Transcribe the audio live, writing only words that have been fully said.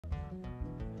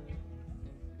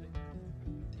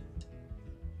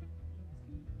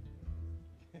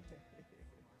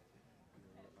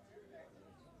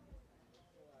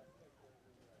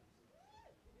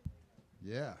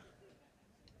Yeah.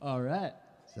 All right.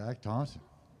 Zach Thompson.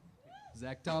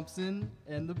 Zach Thompson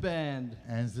and the band.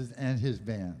 And his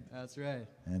band. That's right.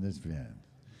 And his band.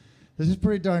 This is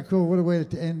pretty darn cool. What a way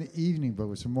to end the evening, but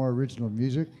with some more original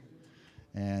music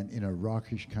and in a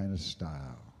rockish kind of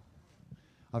style.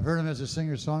 I've heard him as a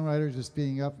singer-songwriter, just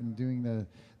being up and doing the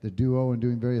duo and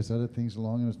doing various other things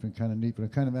along, and it's been kind of neat, but I'm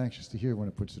kind of anxious to hear when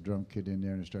it puts the drum kit in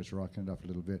there and it starts rocking it up a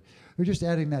little bit. Or just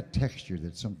adding that texture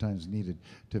that's sometimes needed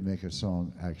to make a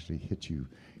song actually hit you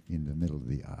in the middle of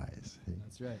the eyes. Hey?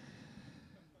 That's right.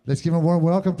 Let's give him a warm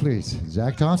welcome, please.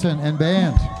 Zach Thompson and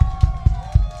band.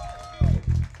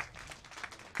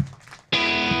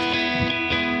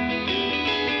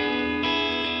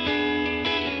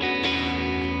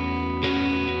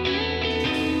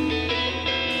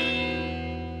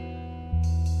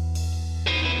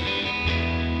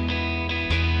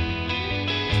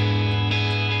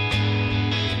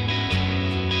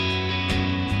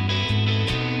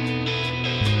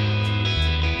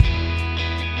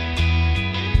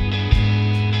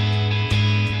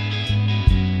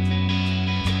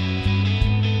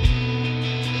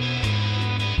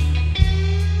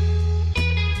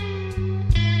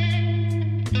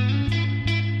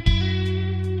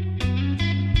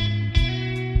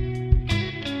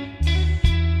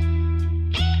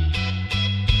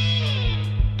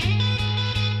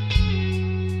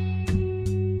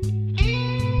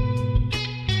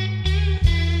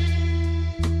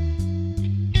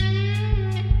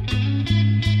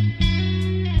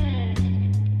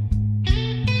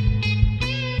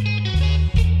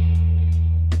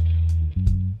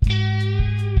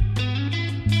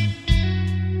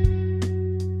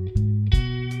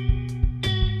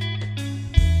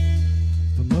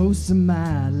 Most of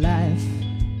my life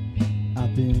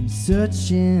I've been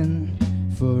searching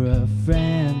for a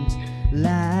friend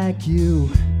like you.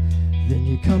 Then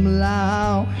you come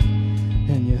along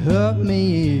and you hurt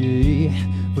me,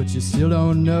 but you still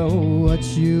don't know what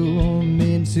you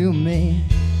mean to me.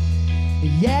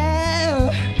 Yeah,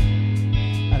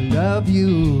 I love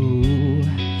you,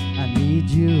 I need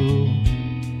you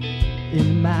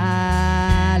in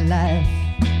my life.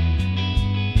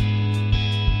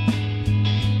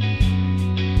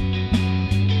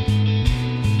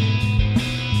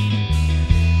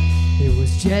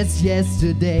 Just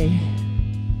yesterday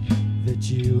that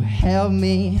you held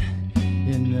me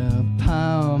in the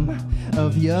palm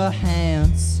of your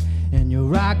hands, and you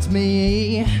rocked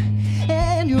me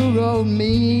and you rolled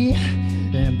me,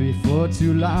 and before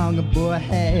too long a boy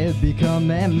had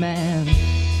become a man.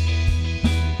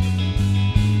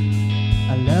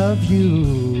 I love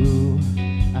you,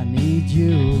 I need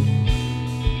you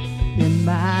in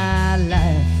my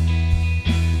life.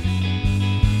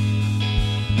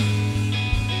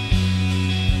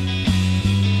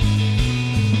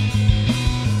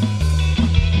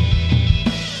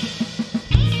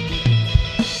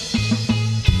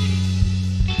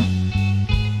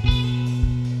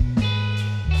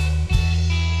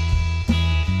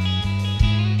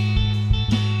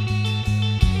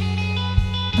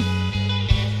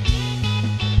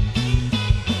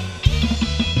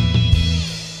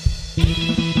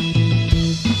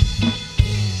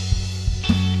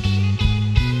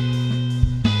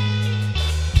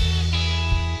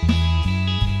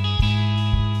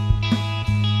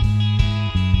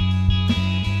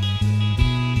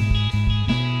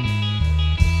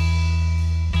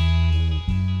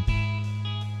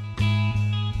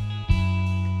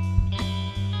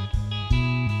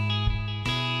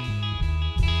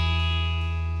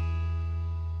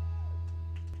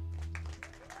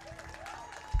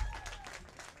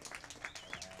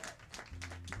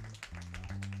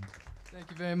 Thank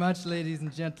you very much, ladies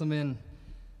and gentlemen.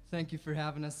 Thank you for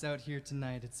having us out here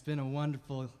tonight. It's been a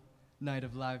wonderful night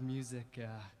of live music,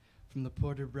 from the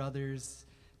Porter Brothers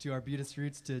to Arbutus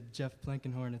Roots to Jeff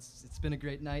Plankenhorn. It's been a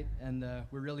great night, and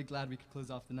we're really glad we could close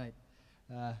off the night.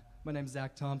 My name's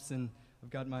Zach Thompson. I've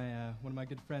got my one of my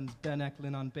good friends, Ben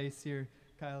Eklund, on bass here,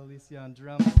 Kyle Alicia on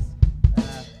drums,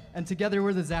 and together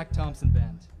we're the Zach Thompson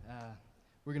Band.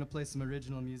 We're gonna play some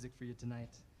original music for you tonight.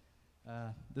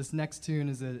 This next tune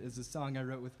is a song I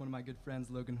wrote with one of my good friends,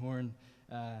 Logan Horn.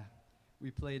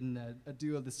 We played in a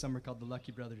duo this summer called the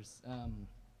Lucky Brothers.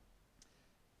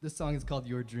 This song is called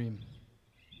Your Dream.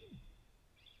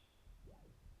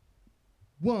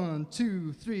 1,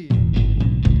 2, 3.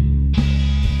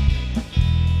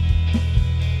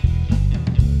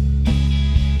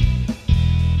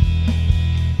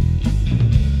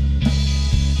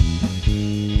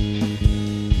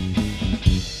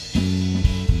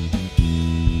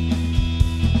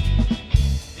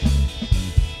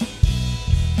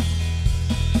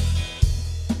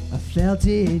 felt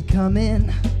it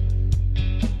coming,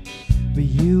 but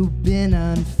you've been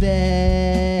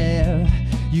unfair.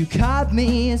 You caught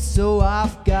me so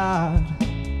off guard.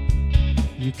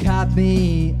 You caught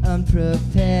me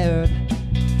unprepared.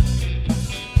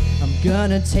 I'm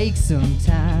gonna take some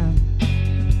time.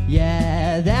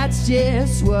 Yeah, that's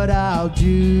just what I'll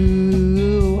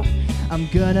do. I'm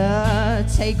gonna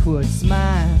take what's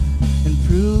mine and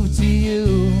prove to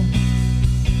you.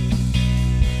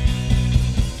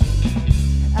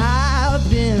 I've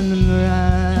been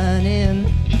running,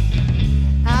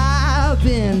 I've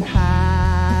been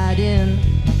hiding,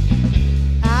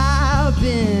 I've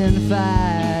been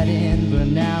fighting, but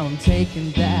now I'm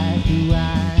taking back who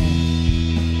I am.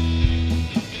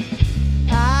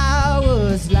 I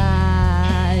was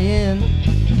lying,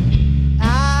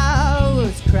 I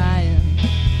was crying,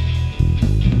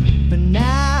 but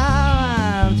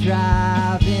now I'm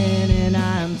thriving and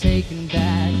I'm taking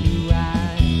back who I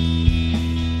am.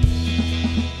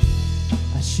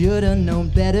 I should have known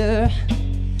better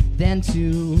than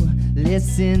to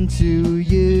listen to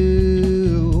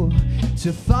you,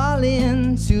 to fall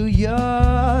into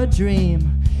your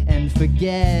dream and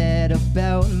forget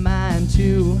about mine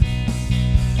too.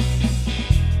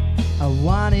 I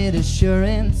wanted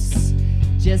assurance,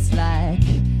 just like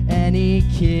any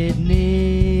kid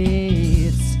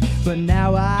needs, but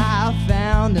now I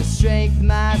found the strength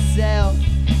myself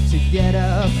to get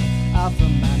up off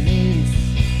of my knees.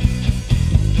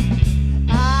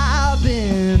 I've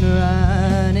been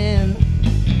running,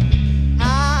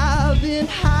 I've been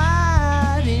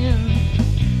hiding,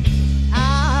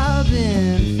 I've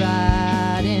been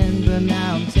fighting, but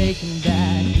now I'm taking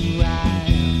back who I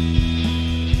am.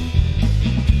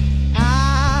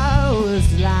 I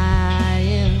was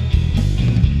lying,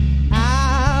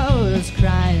 I was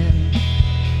crying,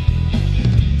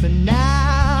 but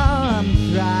now I'm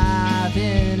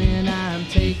thriving and I'm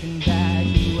taking back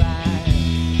who I am.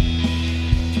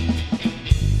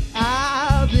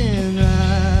 I've been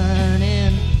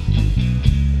running,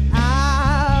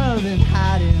 I've been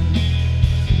hiding,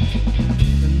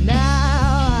 but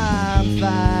now I'm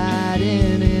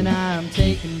fighting and I'm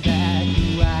taking back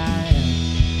who I am.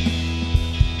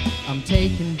 I'm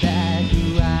taking back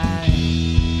who I am.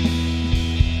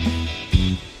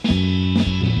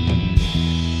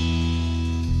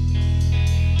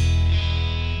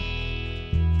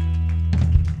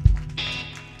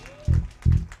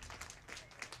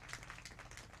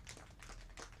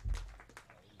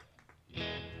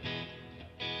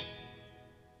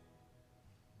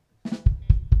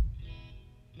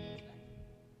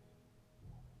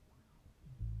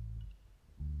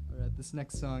 All right, this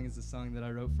next song is a song that I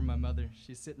wrote for my mother.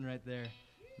 She's sitting right there.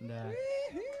 And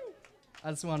I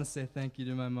just want to say thank you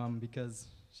to my mom because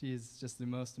she is just the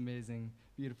most amazing,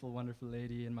 beautiful, wonderful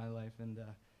lady in my life. And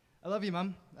I love you,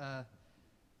 Mom.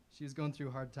 She was going through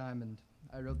a hard time, and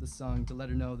I wrote this song to let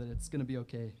her know that it's going to be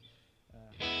okay.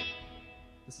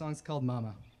 The song's called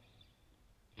Mama.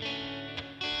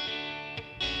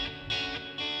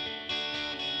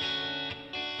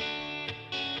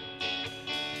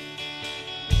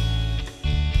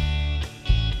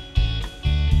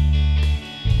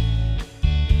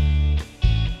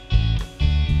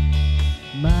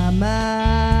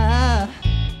 Mama,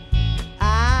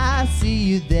 I see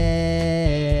you there,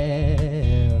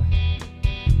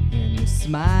 and you're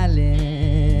smiling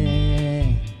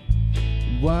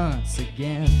once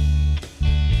again.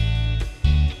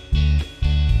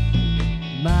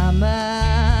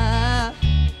 Mama,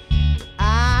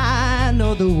 I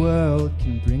know the world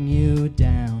can bring you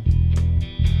down,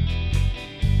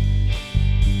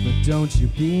 but don't you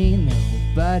be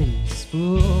nobody's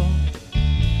fool.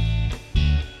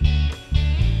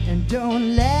 And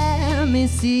don't let me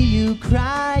see you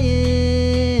crying.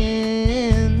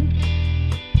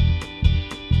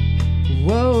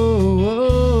 Whoa,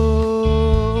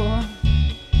 whoa.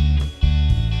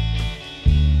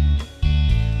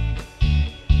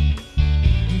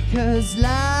 Because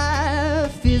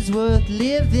life is worth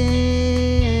living.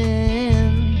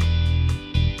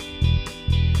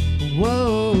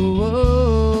 Whoa, whoa.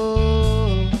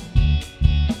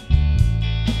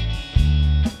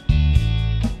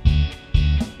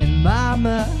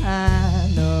 Mama, I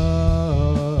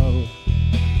know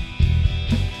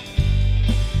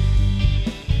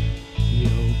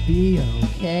you'll be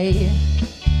okay.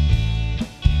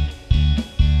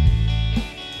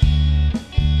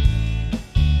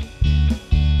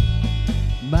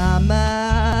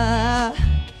 Mama,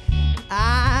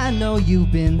 I know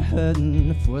you've been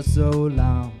hurting for so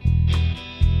long,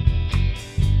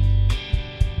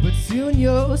 but soon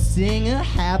you'll sing a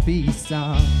happy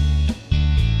song.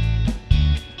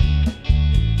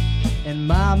 And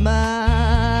mama,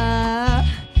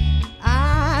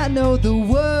 I know the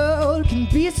world can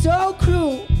be so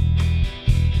cruel,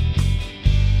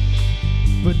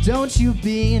 but don't you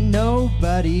be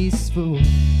nobody's fool.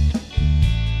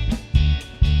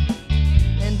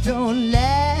 And don't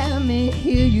let me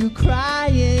hear you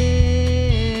crying.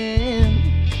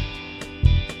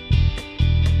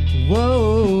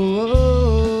 Whoa,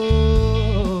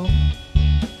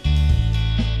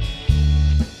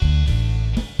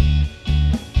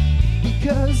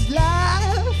 because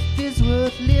life is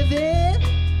worth living.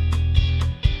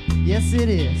 Yes, it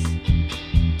is.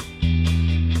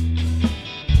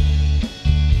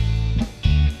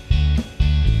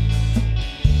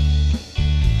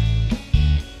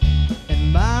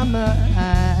 And mama,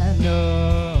 I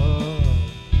know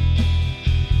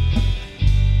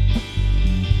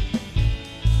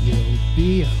you'll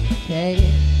be okay.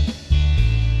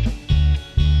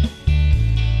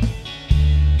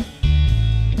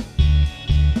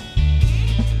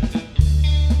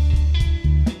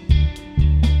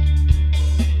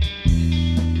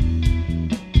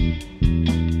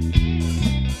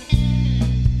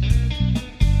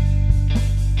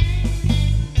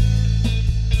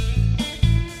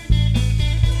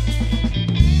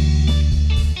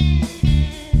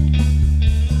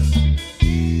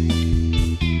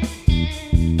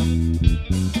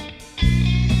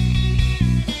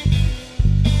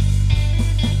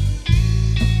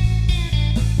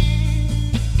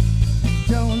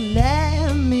 Don't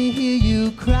let me hear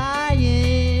you crying.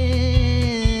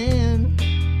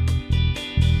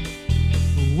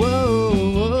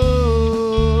 Whoa,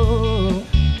 whoa.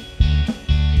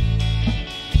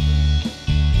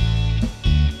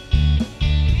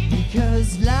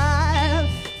 Because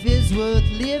life is worth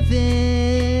living.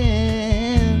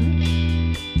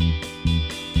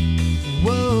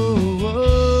 Whoa,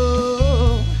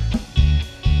 whoa.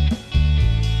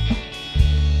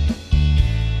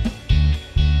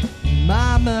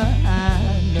 Mama,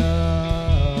 I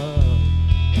know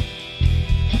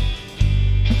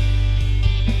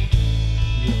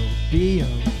you'll be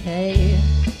okay.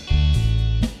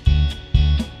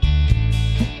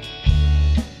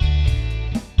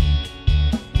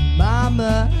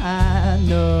 Mama, I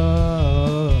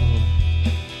know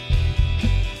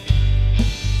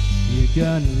you're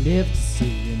gonna live to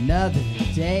see another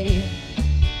day.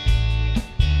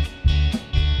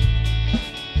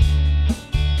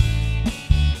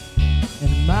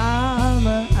 And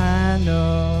mama, I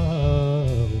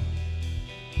know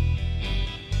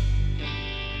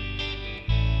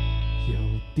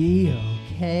you'll be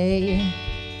okay.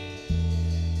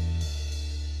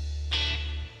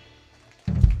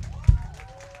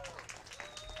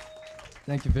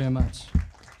 Thank you very much.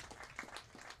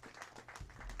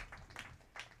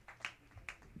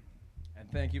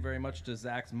 And thank you very much to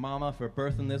Zach's mama for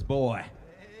birthing this boy.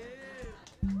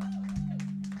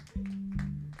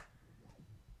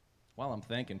 While I'm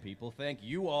thanking people, thank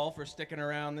you all for sticking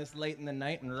around this late in the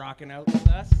night and rocking out with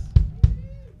us.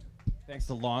 Thanks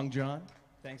to Long John.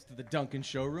 Thanks to the Duncan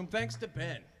Showroom. Thanks to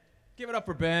Ben. Give it up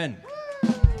for Ben.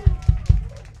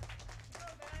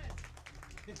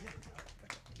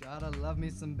 Gotta love me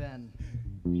some Ben.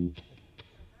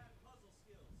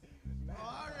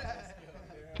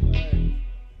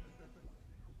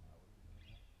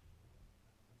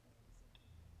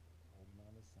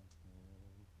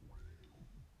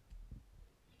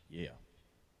 Yeah.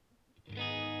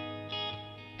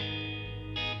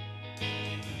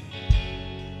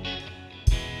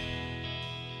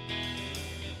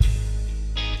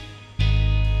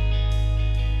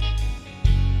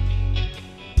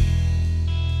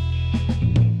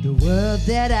 The world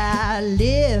that I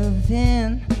live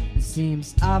in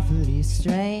seems awfully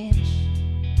strange.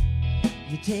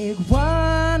 You take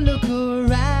one look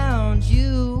around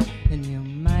you and you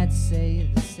might say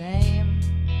the same.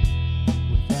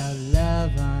 Without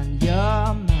love on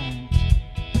your mind,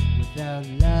 without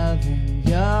love in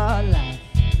your life,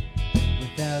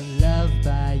 without love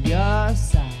by your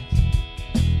side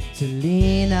to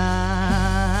lean on.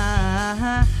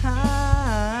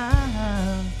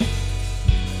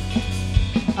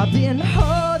 I've been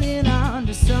holding on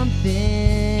to something.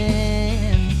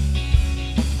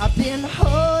 I've been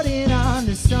holding on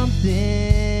to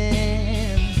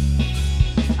something.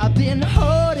 I've been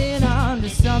holding on to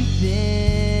something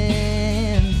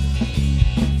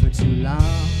for too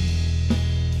long.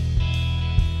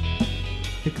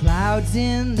 The clouds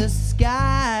in the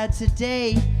sky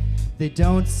today, they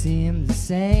don't seem the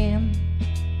same.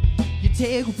 You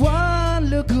take one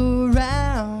look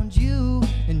around you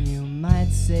and you might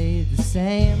say the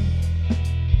same.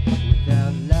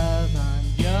 Without love on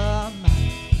your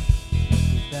mind,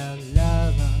 without without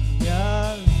love on your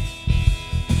life,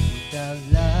 without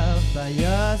love by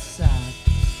your side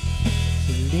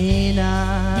to lean on.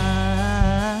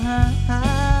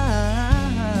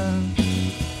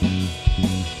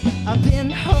 I've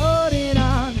been holding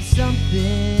on to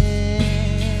something.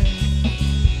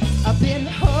 I've been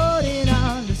holding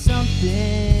on to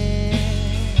something.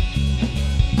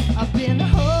 I've been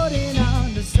holding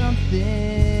on to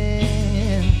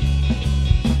something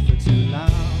for too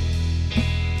long.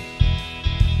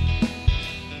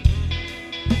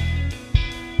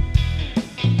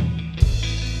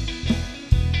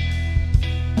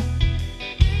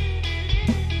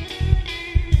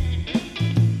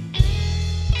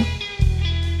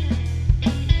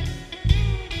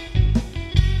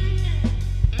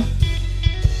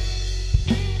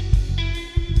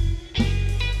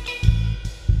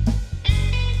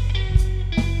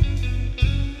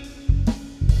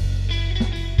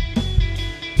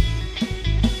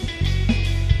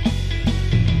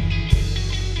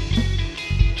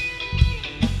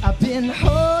 Been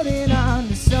holding on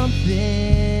to something.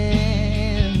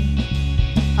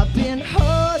 I've been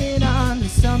holding on to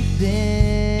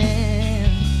something.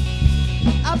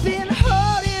 I've been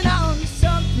holding on to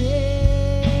something.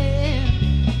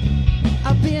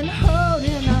 I've been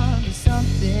holding on to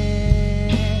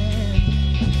something.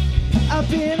 I've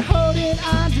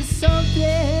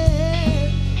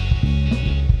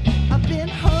been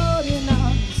holding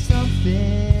on to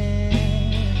something.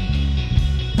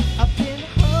 I've been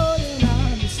holding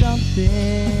on to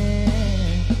something.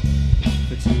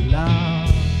 For too long.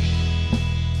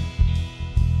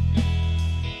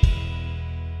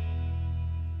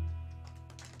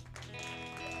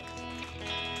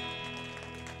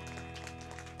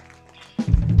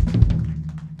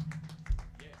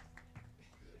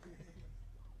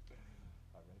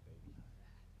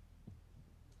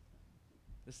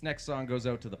 This next song goes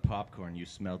out to the popcorn. You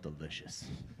smell delicious.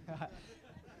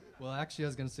 Well, actually, I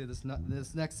was going to say this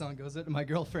next song goes out to my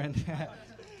girlfriend.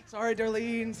 Sorry,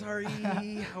 Darlene. Sorry.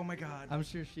 Oh, my God. I'm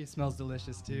sure she smells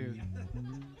delicious, too.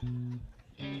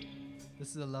 This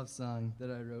is a love song that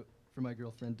I wrote for my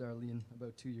girlfriend, Darlene,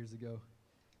 about 2 years ago.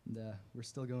 And we're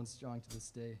still going strong to this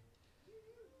day.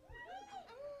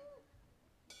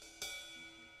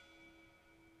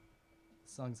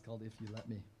 The song's called If You Let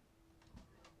Me.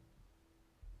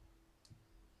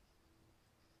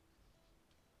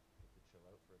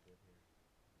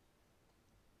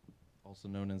 Also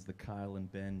known as the Kyle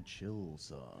and Ben Chill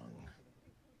song.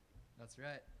 That's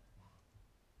right.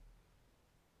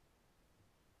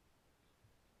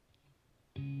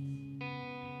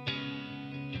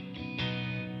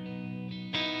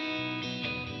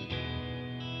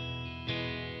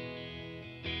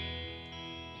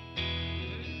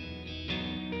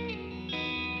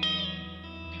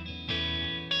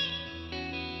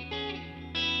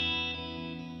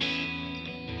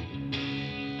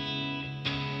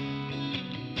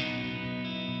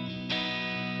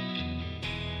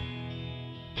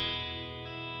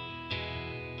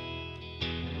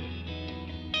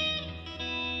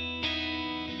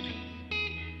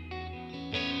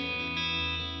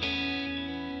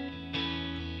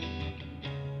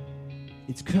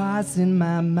 It's crossing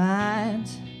my mind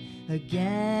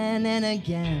again and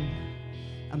again.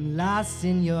 I'm lost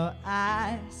in your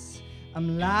eyes.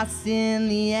 I'm lost in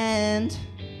the end.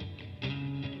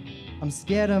 I'm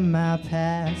scared of my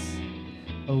past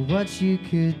or what you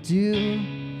could do.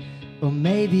 Or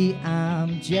maybe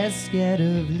I'm just scared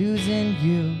of losing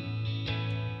you.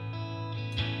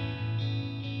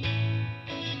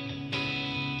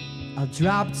 I'll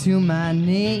drop to my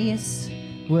knees,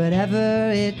 whatever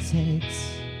it takes.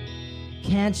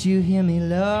 Can't you hear me,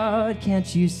 Lord?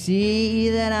 Can't you see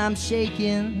that I'm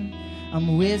shaking?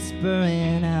 I'm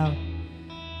whispering out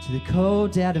to the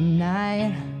cold dead of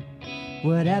night.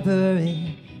 Whatever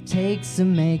it takes to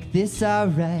make this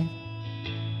alright.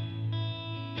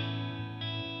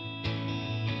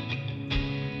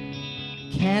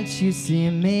 Can't you see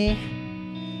me?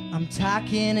 I'm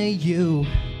talking to you.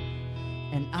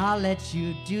 And I'll let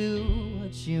you do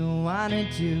what you wanna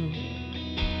do.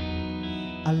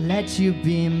 I'll let you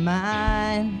be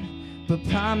mine, but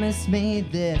promise me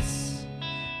this: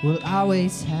 we'll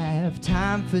always have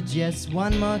time for just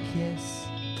one more kiss.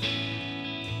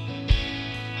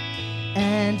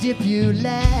 And if you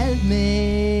let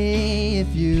me,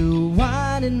 if you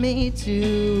wanted me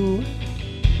to,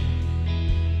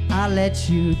 I'll let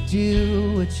you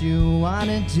do what you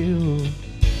wanna do.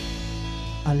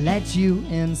 I'll let you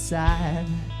inside,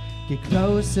 get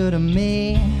closer to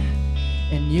me,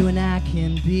 and you and I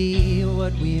can be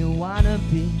what we wanna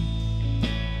be.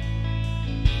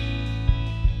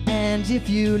 And And if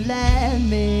you let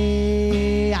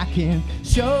me, I can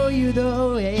show you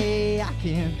the way. I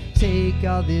can take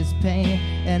all this pain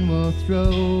and we'll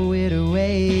throw it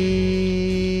away.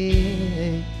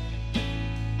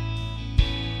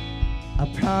 I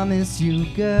promise you,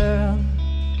 girl.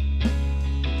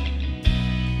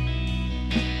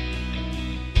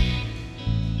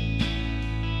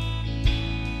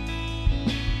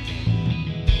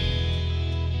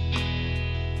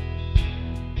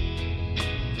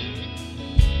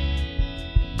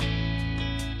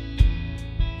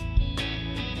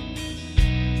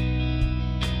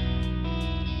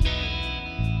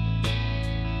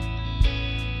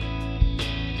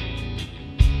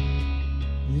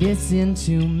 Listen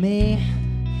to me,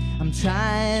 I'm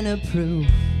trying to prove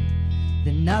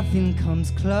that nothing comes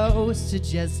close to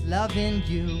just loving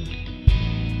you.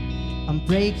 I'm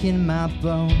breaking my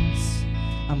bones,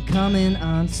 I'm coming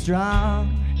on strong,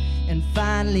 and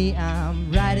finally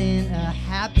I'm writing a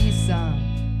happy song.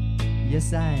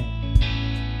 Yes, I am.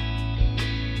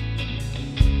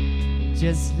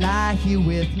 Just lie here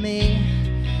with me,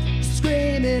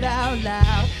 scream it out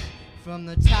loud, from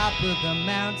the top of the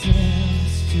mountains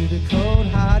to the cold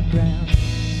hard ground.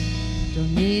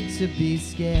 Don't need to be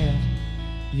scared,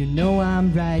 you know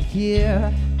I'm right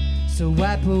here. So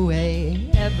wipe away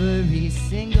every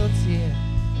single tear.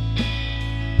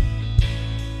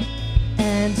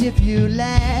 And if you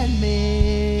let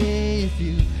me, if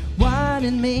you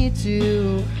wanted me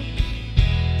to,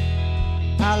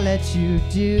 I'll let you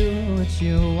do what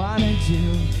you wanna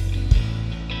do.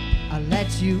 I'll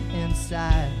let you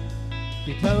inside,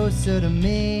 get closer to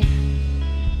me,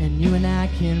 and you and I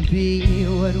can be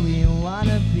what we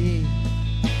wanna be.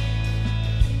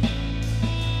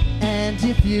 And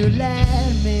if you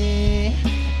let me,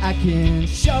 I can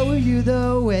show you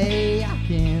the way. I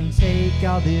can take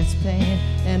all this pain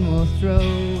and we'll throw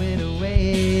it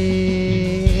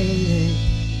away.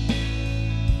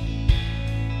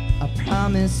 I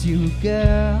promise you,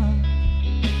 girl.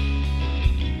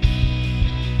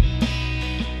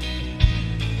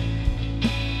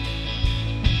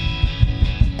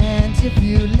 If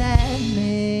you let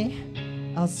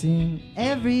me, I'll sing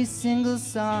every single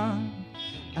song.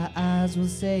 Our eyes will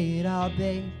say it all,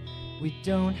 babe. We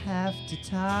don't have to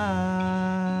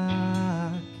talk.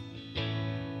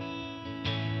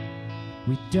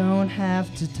 We don't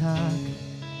have to talk.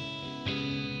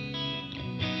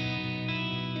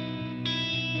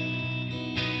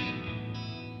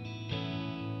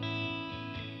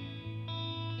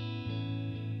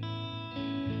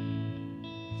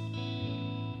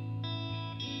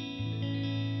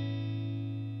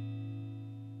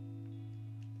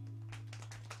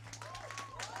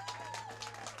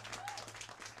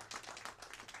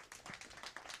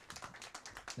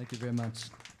 Thank you very much.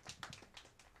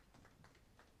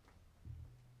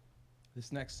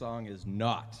 This next song is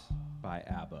not by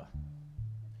ABBA,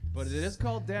 but it is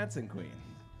called Dancing Queen.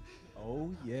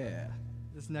 Oh, yeah.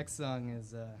 This next song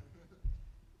is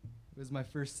was my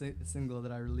first single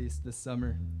that I released this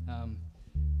summer.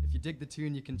 If you dig the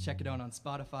tune, you can check it out on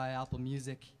Spotify, Apple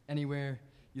Music, anywhere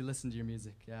you listen to your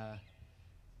music.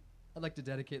 I'd like to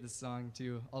dedicate this song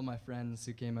to all my friends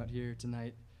who came out here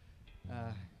tonight.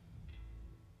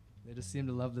 They just seem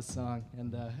to love this song,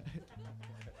 and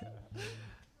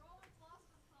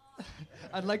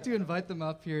I'd like to invite them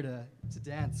up here to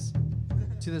dance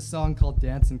to this song called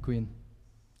Dancing Queen,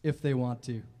 if they want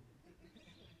to.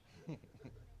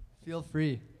 Feel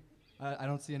free. I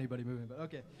don't see anybody moving, but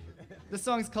okay. This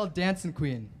song is called Dancing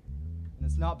Queen, and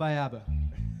it's not by ABBA.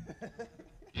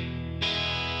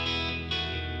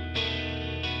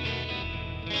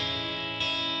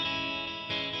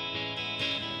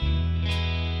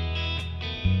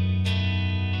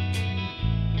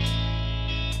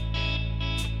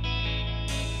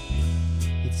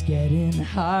 It's getting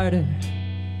harder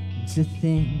to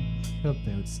think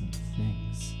about some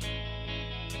things.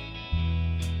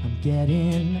 I'm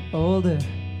getting older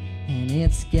and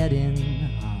it's getting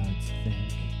hard to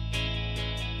think.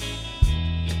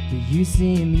 But you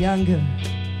seem younger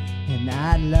and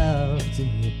I'd love to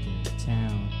hit the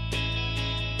town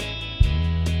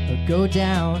or go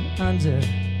down under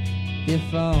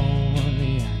if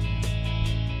only I.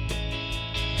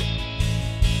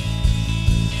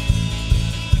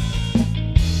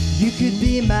 You could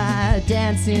be my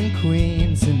dancing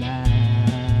queen tonight.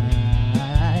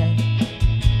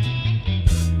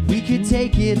 We could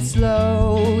take it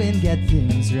slow and get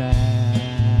things right.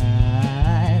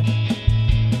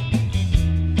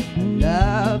 I'd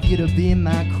love you to be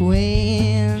my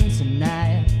queen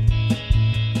tonight.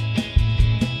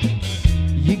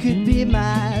 You could be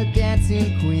my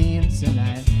dancing queen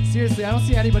tonight. Seriously, I don't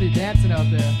see anybody dancing out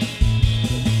there.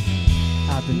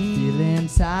 I've been feeling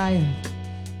tired,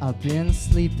 I've been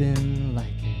sleeping like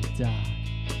a dog.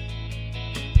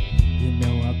 You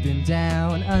know I've been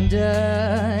down under,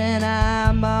 and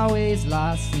I'm always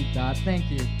lost in thought.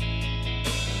 Thank you.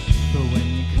 But when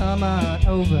you come on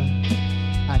over,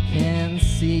 I can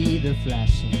see the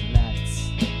flashing lights.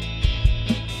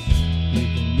 You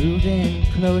can move in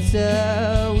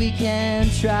closer, we can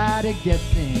try to get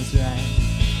things right.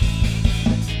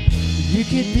 You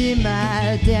could be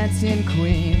my dancing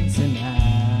queen tonight.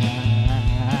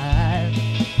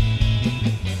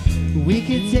 We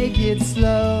could take it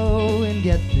slow and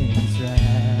get things right.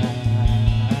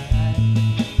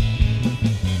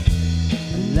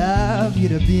 I'd love you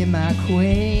to be my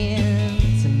queen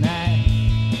tonight.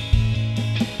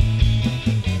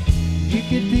 You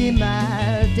could be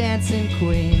my dancing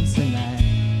queen tonight.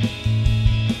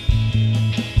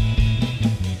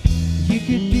 You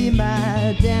could be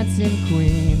my dancing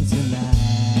queen tonight.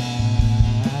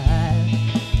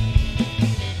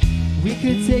 We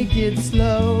could take it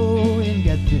slow and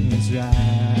get things right.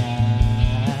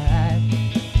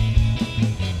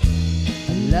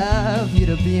 I'd love you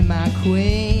to be my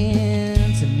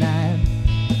queen tonight.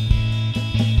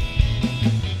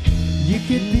 You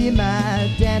could be my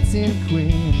dancing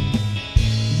queen.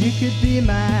 You could be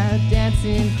my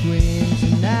dancing queen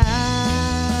tonight.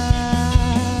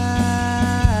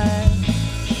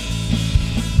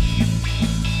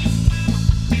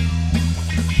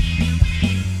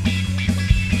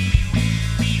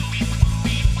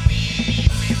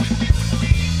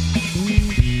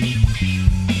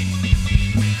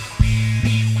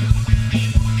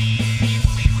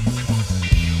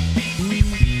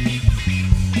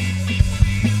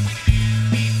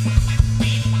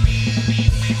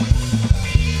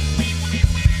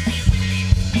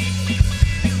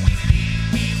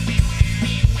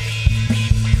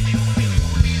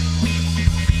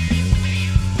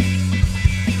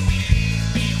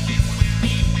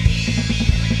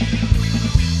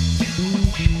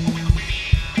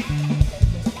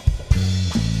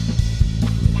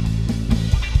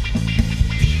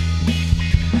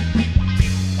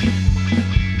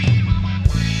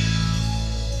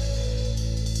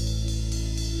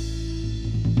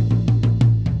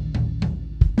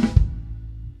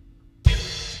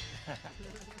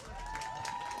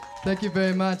 Thank you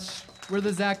very much. We're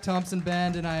the Zach Thompson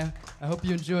Band, and I hope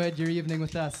you enjoyed your evening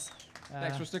with us.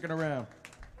 Thanks for sticking around.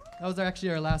 That was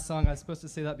actually our last song. I was supposed to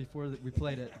say that before we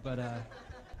played it, but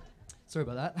sorry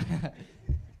about that.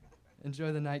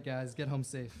 Enjoy the night, guys. Get home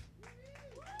safe.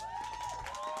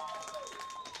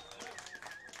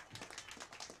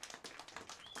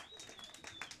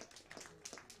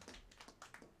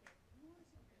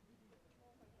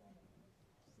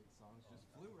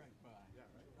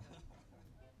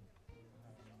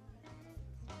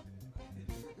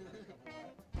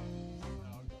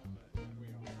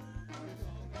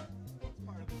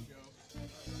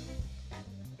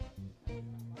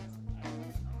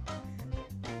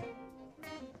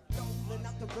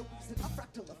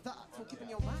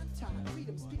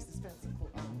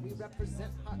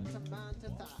 Represent heart to mind to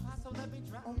thought. So let me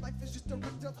try. Oh, life is just a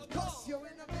riddle. Of course, you're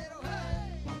in the middle.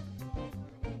 Hey!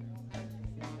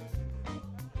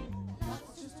 Life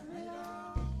is just a riddle.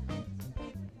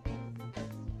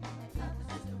 Life is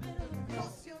just a riddle. Of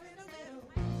course, you're in the middle.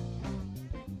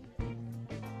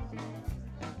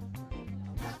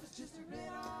 Life is just a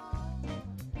riddle.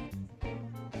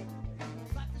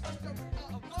 Life is just a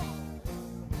riddle. Of course.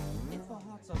 If our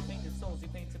hearts are painted souls, you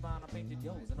painted mine, I painted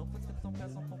yours. And no footsteps don't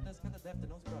pass on from this kind of depth and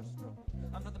no brush stroke.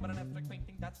 I'm nothing but an abstract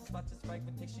painting, that's a spot, just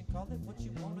fragmentation. Call it what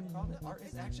you wanna call it. Art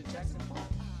is action, Jackson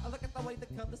Pollock. I look at the way the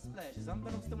color splashes. I'm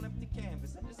still an empty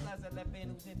canvas. And just slides that left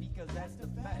hand who's in because that's the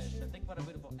fashion. Think about a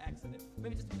beautiful accident,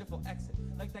 maybe just a beautiful exit.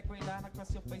 Like that gray line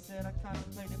across your face that I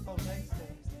contemplated for days.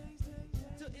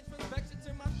 To introspection,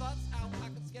 turn my thoughts out. I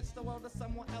could sketch the world of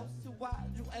someone else who I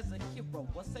drew as a hero,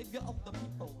 a savior of the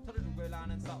people. To the gray line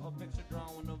and saw a picture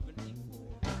drawing of an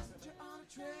equal. Passenger on a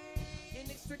train,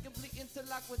 Inextricably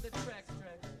interlocked with the track.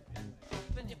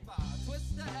 Even if I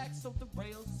twist the axle, the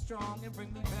rails are strong and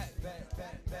bring me back.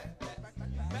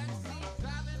 Backseat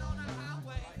driving on a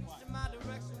highway. In my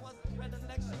direction was a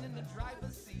predilection in the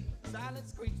driver's seat.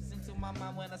 Silence creeps into my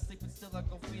mind when I sleep, and still I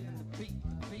go feeling the beat.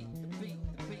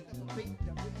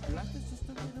 Life is just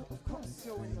a riddle, of course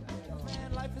you're in the middle.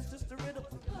 Man, life is just a riddle,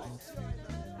 of course you're in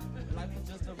the middle. Life is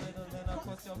just a riddle, and of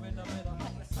course you're in the middle.